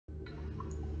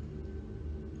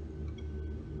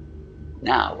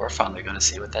Now we're finally going to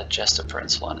see what that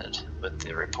jester-prince wanted, with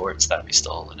the reports that we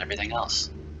stole and everything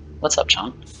else. What's up,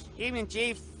 Chunk? Evening,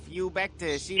 Chief. You back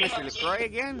to see Mr. LaCroix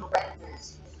again?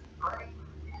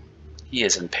 He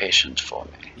is impatient for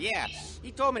me. Yeah,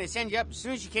 he told me to send you up as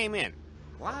soon as you came in.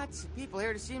 Lots of people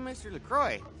here to see Mr.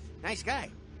 LaCroix. Nice guy.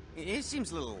 His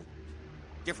seems a little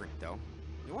different, though.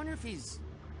 You wonder if he's...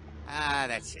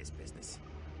 that's his business.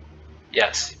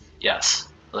 Yes.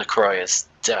 LaCroix is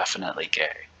definitely gay.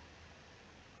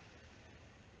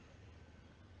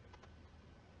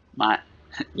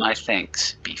 My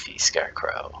thanks, beefy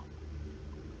scarecrow.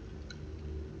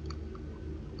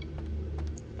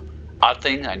 Odd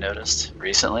thing I noticed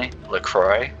recently,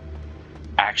 LaCroix,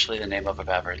 actually the name of a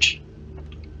beverage.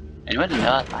 And you wouldn't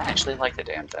know it, I actually like the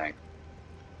damn thing.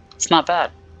 It's not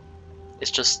bad.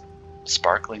 It's just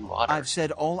sparkling water. I've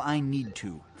said all I need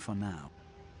to for now.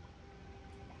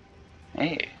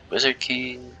 Hey, Wizard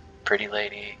King, pretty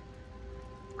lady,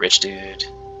 rich dude,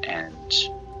 and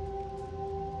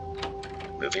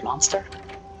movie monster?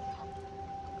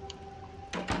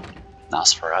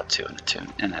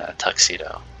 Nosferatu in a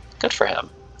tuxedo. Good for him.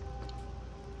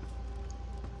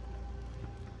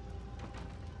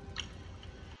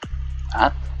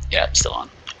 Yeah, still on.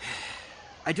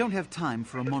 I don't have time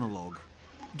for a monologue.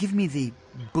 Give me the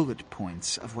bullet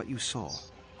points of what you saw.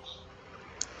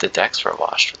 The decks were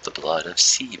washed with the blood of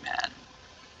seamen.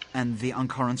 And the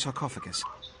Ankaran sarcophagus.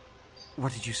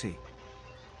 What did you see?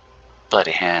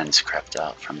 Bloody hands crept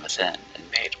out from within and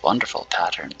made wonderful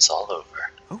patterns all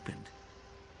over. Opened?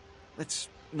 Let's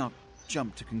not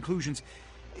jump to conclusions.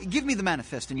 Give me the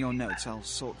manifest in your notes. I'll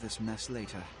sort this mess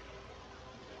later.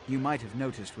 You might have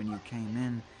noticed when you came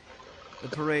in the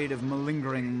parade of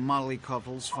malingering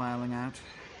mollycoddles filing out.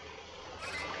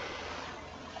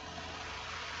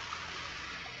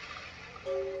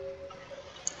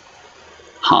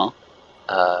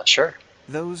 Huh? Sure.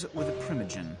 Those were the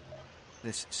Primogen,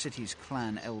 this city's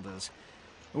clan elders.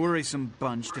 A worrisome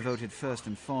bunch devoted first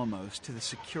and foremost to the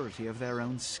security of their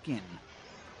own skin,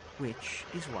 which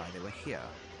is why they were here.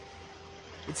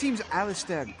 It seems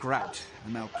Alistair Grout,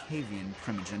 the Malkavian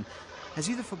Primogen, has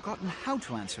either forgotten how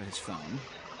to answer his phone,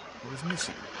 or is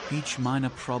missing. Each minor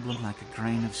problem like a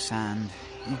grain of sand.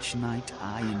 Each night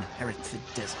I inherit the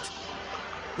desert.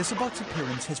 The Sabbat's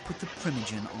appearance has put the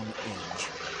Primogen on edge.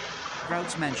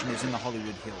 Grout's mansion is in the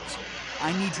Hollywood Hills.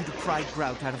 I need you to pry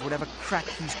Grout out of whatever crack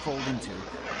he's crawled into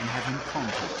and have him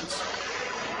contact us.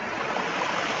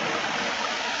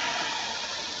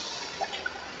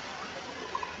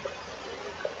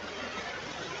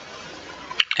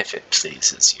 If it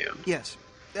pleases you. Yes.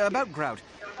 About Grout.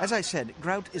 As I said,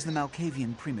 Grout is the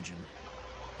Malkavian Primogen.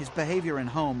 His behavior and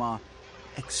home are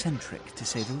eccentric, to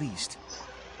say the least.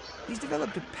 He's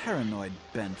developed a paranoid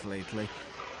bent lately,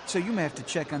 so you may have to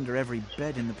check under every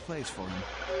bed in the place for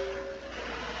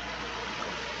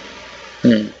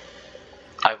him.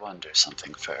 I wonder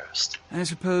something first. I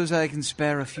suppose I can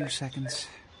spare a few seconds.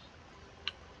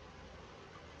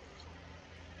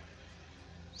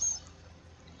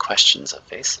 Questions of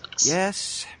faces.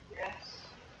 Yes.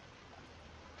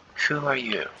 Who are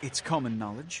you? It's common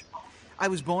knowledge. I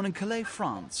was born in Calais,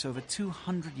 France, over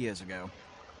 200 years ago.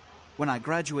 When I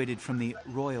graduated from the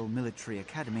Royal Military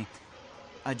Academy,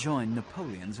 I joined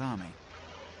Napoleon's army.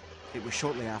 It was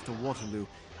shortly after Waterloo,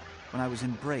 when I was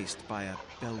embraced by a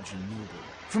Belgian noble.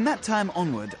 From that time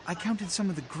onward, I counted some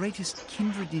of the greatest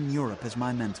kindred in Europe as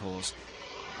my mentors,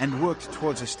 and worked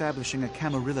towards establishing a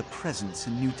Camarilla presence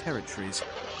in new territories.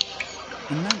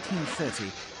 In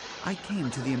 1930, I came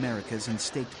to the Americas and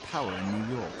staked power in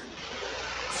New York.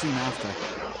 Soon after,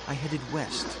 I headed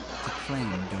west to claim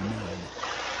domain.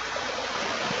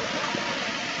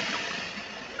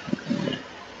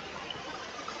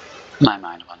 My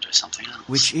mind wonders something else.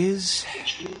 Which is...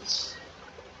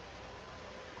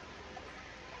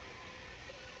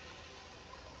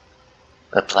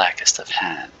 The blackest of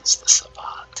hands, the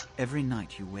Sabbat. Every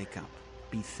night you wake up,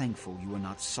 be thankful you were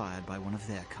not sired by one of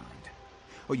their kind,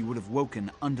 or you would have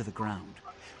woken under the ground,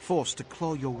 forced to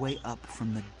claw your way up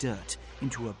from the dirt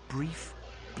into a brief,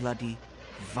 bloody,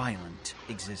 violent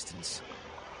existence.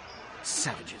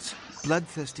 Savages,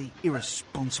 bloodthirsty,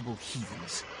 irresponsible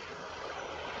heathens.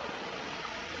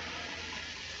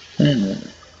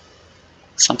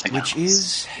 Something Which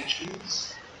else.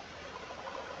 is...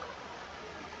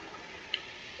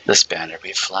 This banner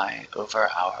we fly over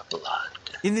our blood.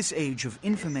 In this age of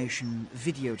information,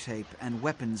 videotape, and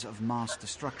weapons of mass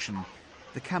destruction,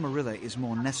 the Camarilla is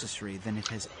more necessary than it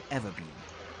has ever been.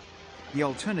 The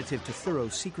alternative to thorough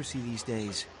secrecy these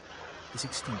days is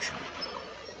extinction.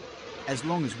 As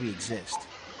long as we exist,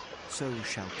 so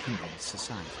shall kindred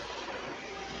society.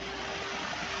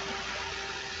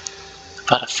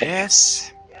 But a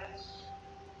face.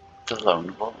 The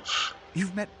lone wolf.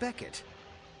 You've met Beckett?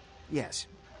 Yes.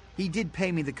 He did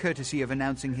pay me the courtesy of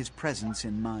announcing his presence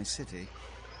in my city.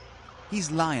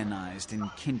 He's lionized in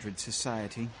kindred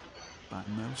society, by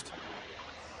most.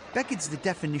 Beckett's the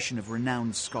definition of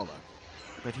renowned scholar,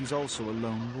 but he's also a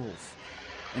lone wolf,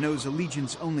 and owes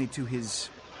allegiance only to his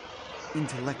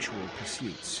intellectual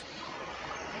pursuits.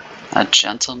 A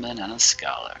gentleman and a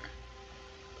scholar.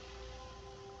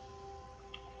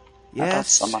 How about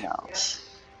Yes. someone else?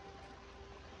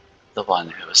 The one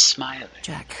who was smiling.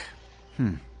 Jack.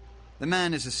 The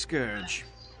man is a scourge,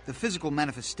 the physical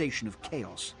manifestation of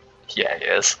chaos. Yeah, he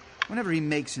is. Whenever he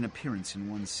makes an appearance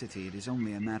in one city, it is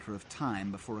only a matter of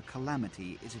time before a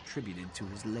calamity is attributed to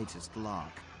his latest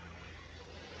lark.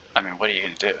 I mean, what are you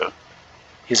going to do?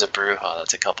 He's a Bruja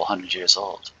that's a couple hundred years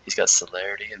old. He's got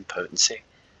celerity and potency.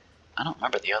 I don't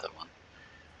remember the other one.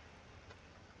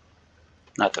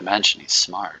 Not to mention he's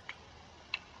smart.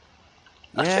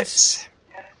 A face.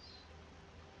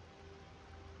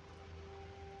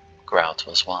 Grout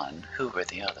was one. Who were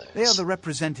the others? They are the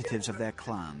representatives of their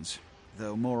clans,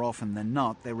 though more often than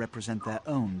not they represent their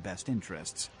own best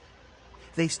interests.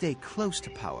 They stay close to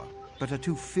power, but are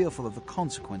too fearful of the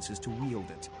consequences to wield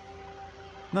it.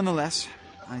 Nonetheless,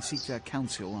 I seek their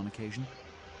counsel on occasion.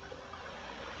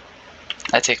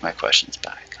 I take my questions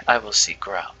back. I will see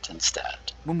Grout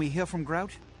instead. When we hear from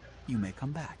Grout, you may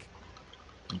come back.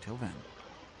 Until then.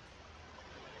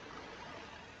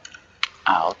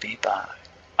 I'll be back.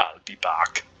 I'll be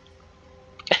back.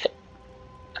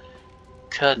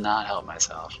 Could not help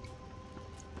myself.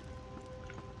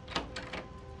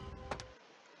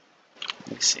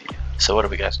 Let me see. So what do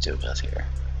we got to do with here?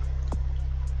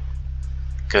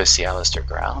 Go see Alistair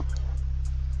Grout?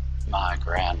 My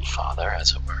grandfather,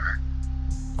 as it were.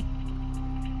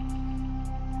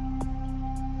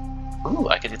 Ooh,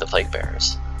 I could do the plague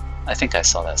bearers. I think I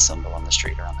saw that symbol on the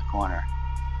street around the corner.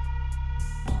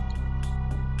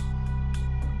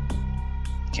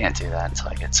 Can't do that until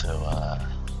I get to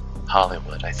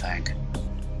Hollywood, I think.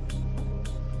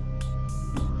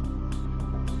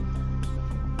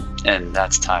 And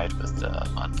that's tied with the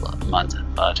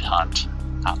mud hunt,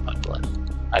 not mudblood.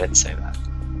 I didn't say that.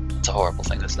 It's a horrible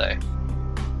thing to say.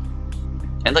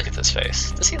 And look at this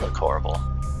face. Does he look horrible?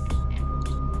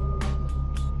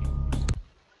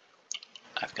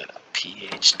 I've got a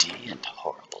PhD in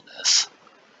horribleness.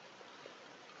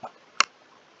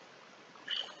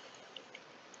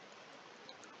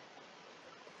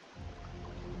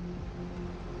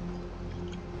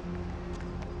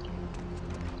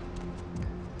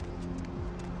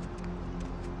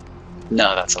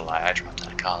 No, that's a lie. I dropped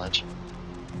out of college.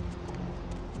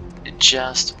 It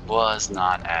just was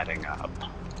not adding up.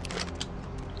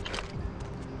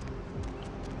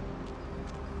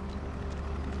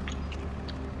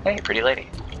 Hey, pretty lady.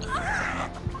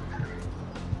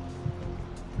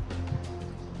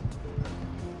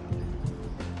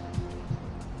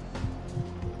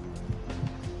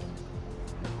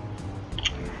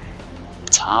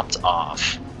 Topped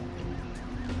off.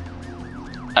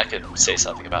 I could say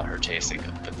something about her tasting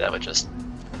good, but that would just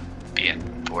be in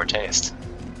poor taste.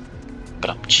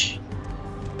 But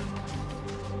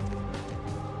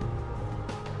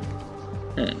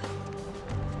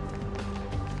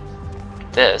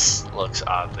This looks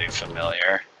oddly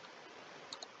familiar.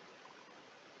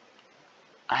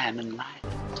 I am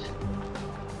enlightened.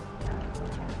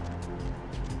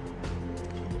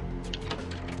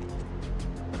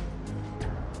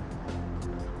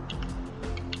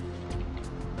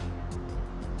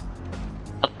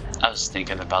 I was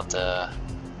thinking about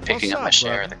picking up my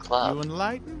share of the club. You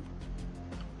enlightened?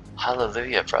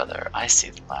 Hallelujah, brother. I see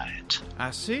the light.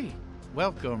 I see.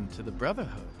 Welcome to the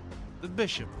Brotherhood. The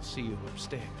bishop will see you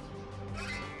upstairs.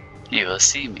 You will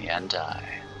see me and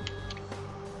die.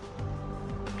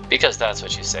 Because that's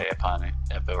what you say upon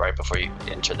right before you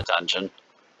enter the dungeon.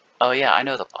 Oh yeah, I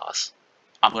know the boss.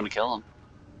 I'm gonna kill him.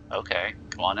 Okay,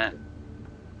 come on in.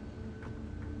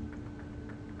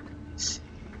 Let's see.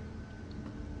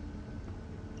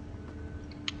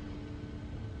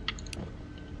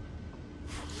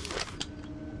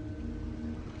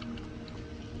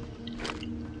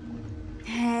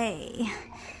 Hey,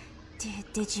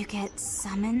 did you get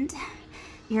summoned?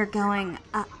 You're going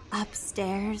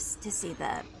upstairs to see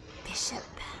the bishop.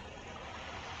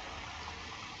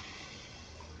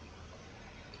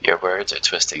 Your words are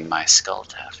twisting my skull,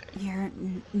 Taffy. You're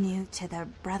new to the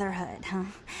Brotherhood, huh?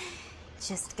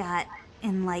 Just got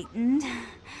enlightened.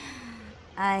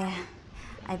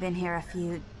 I've been here a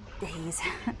few days.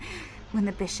 When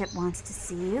the bishop wants to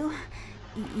see you,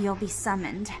 you'll be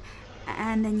summoned.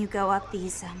 And then you go up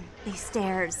these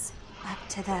stairs up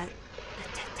to the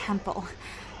temple.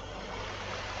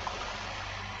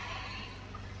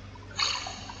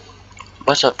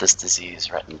 What of this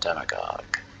disease-ridden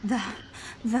demagogue?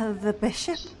 The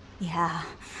bishop? Yeah,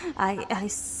 I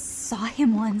saw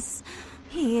him once.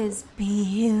 He is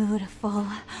beautiful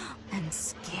and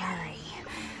scary.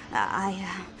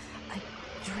 I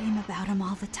dream about him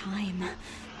all the time.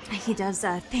 He does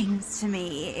things to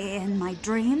me in my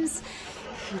dreams.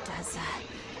 He does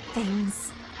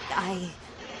things I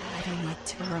don't like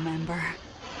to remember.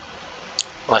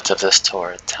 What of this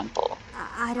torrid temple?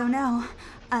 I don't know.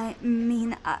 I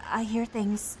mean, I hear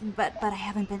things, but I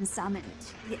haven't been summoned.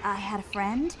 I had a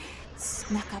friend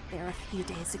snuck up there a few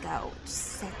days ago.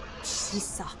 Said she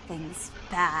saw things,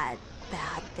 bad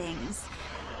things.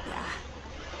 Yeah.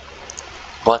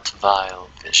 What vile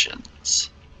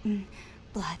visions?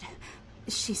 Blood.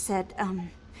 She said,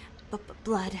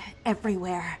 blood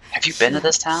everywhere. Have you been to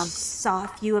this town? Saw a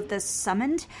few of the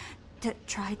summoned.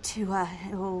 Tried to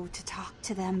talk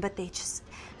to them, but they just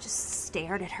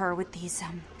stared at her with these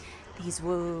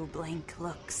blank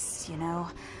looks, you know.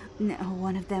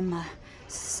 One of them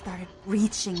started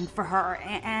reaching for her,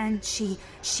 and she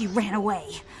ran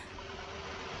away.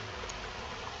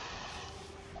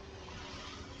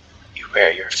 You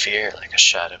wear your fear like a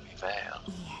shadowy veil.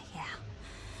 Yeah.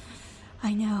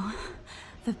 I know.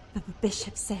 The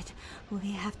bishop said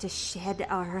we have to shed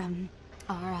our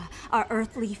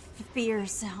earthly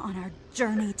fears on our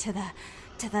journey to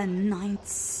the ninth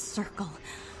circle.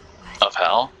 But of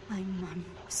hell? I'm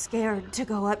scared to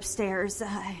go upstairs.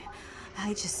 I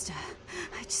just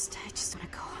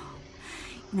want to go home.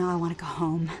 You know, I want to go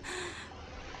home.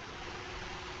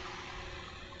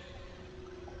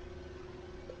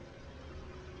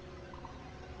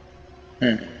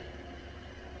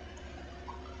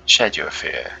 Shed your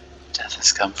fear. Death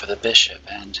has come for the bishop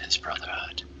and his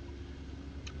brotherhood.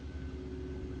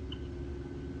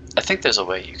 I think there's a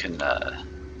way you can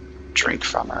drink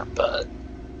from her, but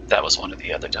that was one of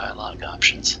the other dialogue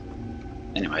options.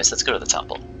 Anyways, let's go to the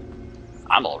temple.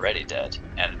 I'm already dead,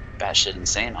 and batshit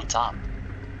insane on top.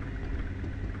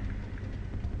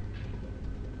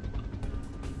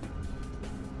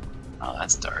 Oh,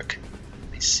 that's dark.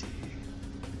 Let me see.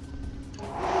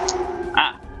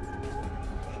 Ah!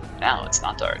 Now it's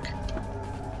not dark.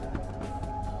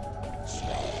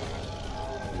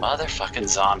 Motherfucking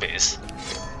zombies.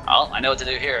 Well, I know what to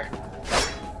do here.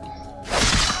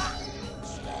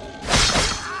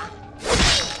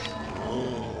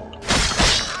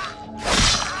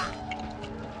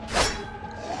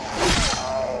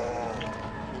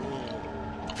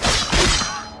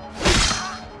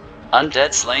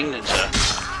 Undead slaying ninja.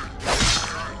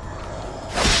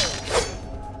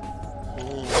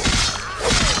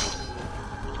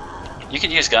 You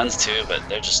can use guns too, but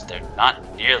they're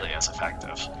not nearly as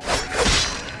effective.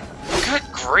 Good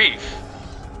grief!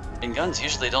 And guns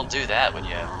usually don't do that when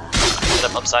you hit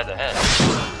them upside the head.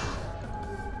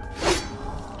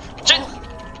 Shit!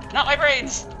 Not my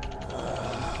brains!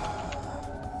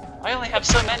 I only have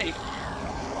so many.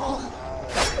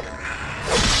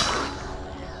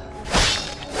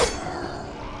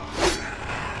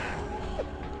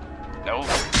 No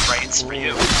brains for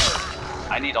you.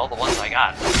 I need all the ones I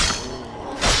got.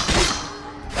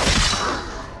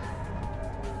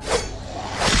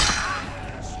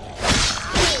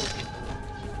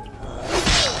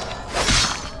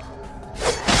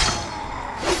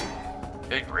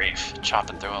 Good grief.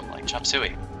 Chopping through them like chop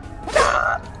suey.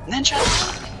 Ninja!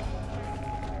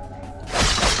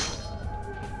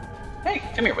 Hey,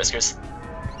 come here, Whiskers.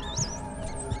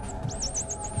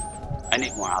 I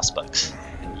need more house bugs,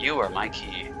 and you are my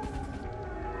key.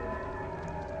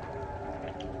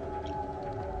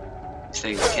 These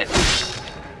things can't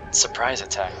surprise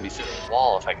attack me through the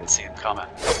wall if I can see them coming.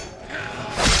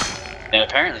 And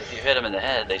apparently if you hit them in the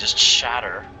head, they just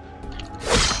shatter.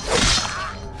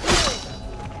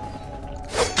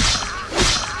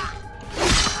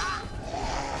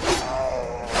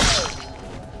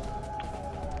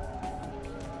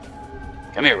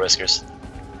 Come here, Whiskers.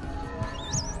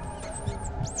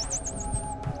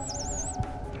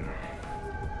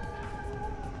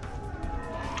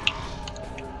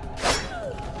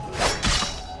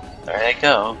 There they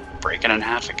go, breaking in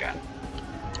half again.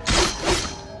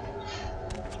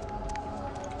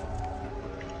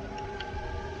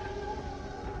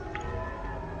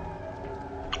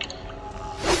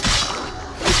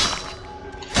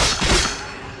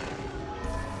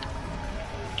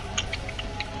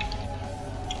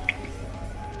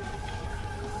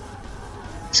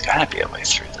 There's gotta be a way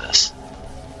through this.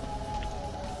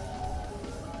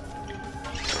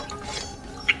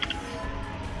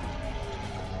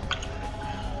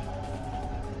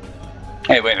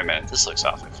 Hey, wait a minute. This looks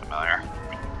awfully familiar.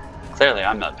 Clearly,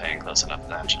 I'm not paying close enough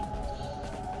attention.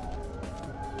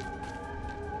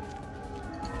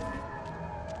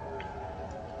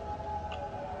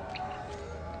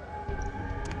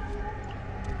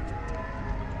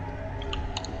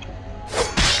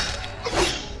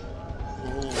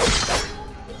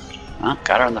 Well,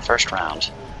 got her in the first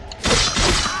round.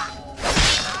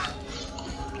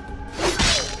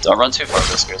 Don't run too far,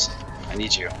 Whiskers. I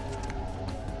need you.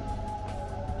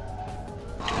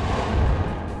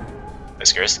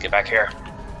 Whiskers, get back here.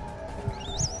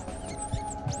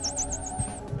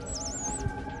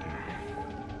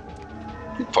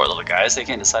 Poor little guys, they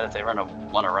can't decide if they want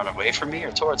to run away from me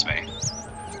or towards me.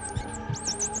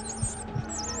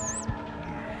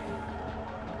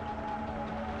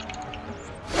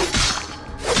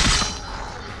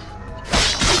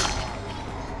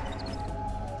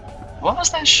 What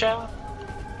was that show?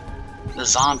 The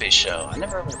zombie show. I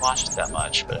never really watched it that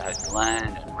much, but it had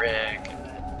Glenn and Rick and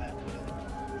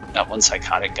that one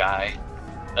psychotic guy.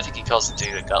 I think he calls the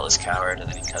dude a gutless coward,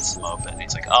 and then he cuts them open. And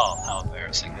he's like, "Oh, how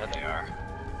embarrassing that they are."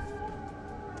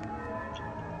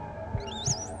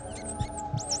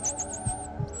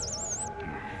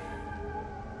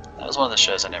 That was one of the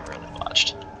shows I never really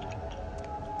watched.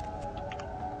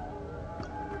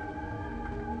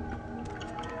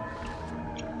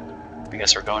 I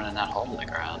guess we're going in that hole in the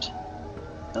ground.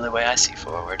 The only way I see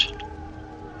forward.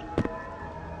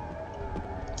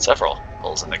 Several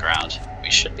holes in the ground. We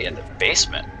should be in the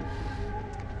basement,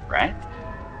 right?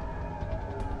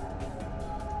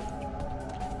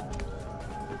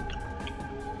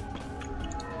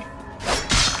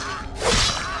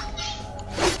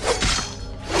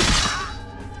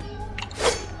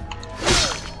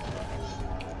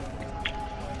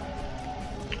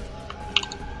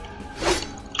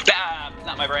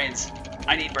 Not my brains.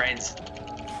 I need brains.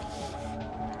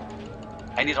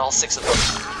 I need all 6 of them.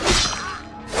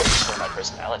 That's where my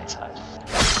personalities hide.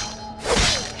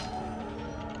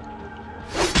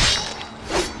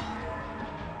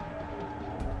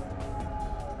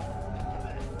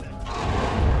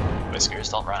 Whiskers,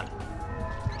 don't run.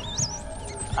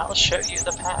 I'll show you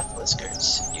the path,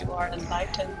 Whiskers. You are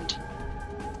enlightened.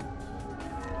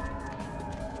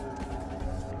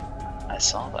 I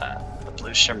saw that. The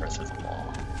blue shimmer through the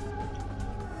wall.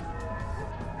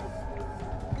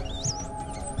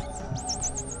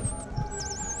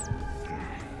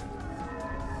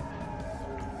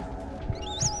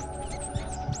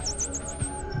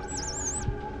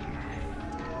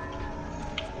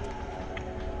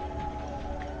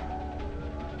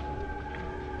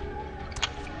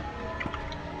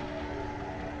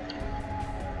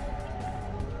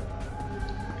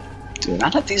 Do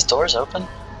not have these doors open?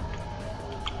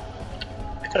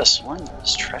 I could have sworn there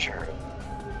was treasure.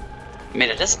 I mean,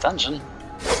 it is a dungeon.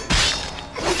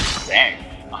 Dang,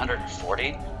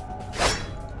 140?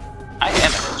 I am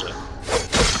a ninja.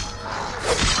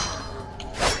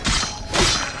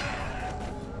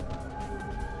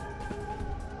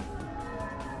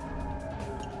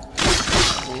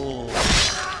 Ooh.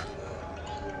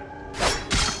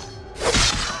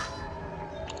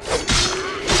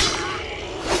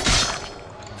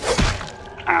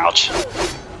 Ouch.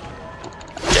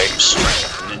 Dare you strike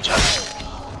up a ninja.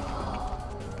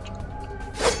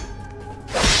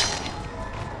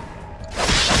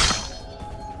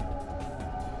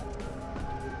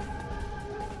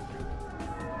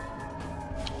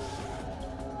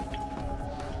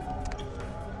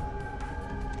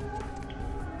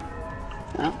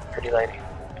 Oh, pretty lady.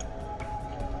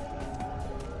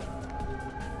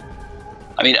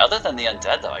 I mean, other than the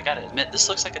undead though, I gotta admit, this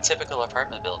looks like a typical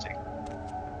apartment building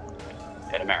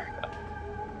in America.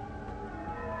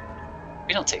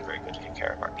 We don't take very good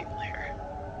care of our people here.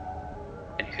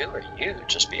 And who are you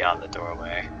just beyond the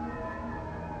doorway?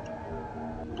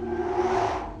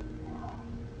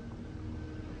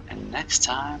 And next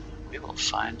time, we will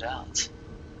find out.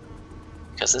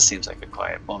 Because this seems like a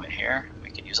quiet moment here,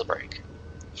 we can use a break.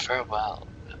 Farewell,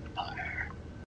 Empire.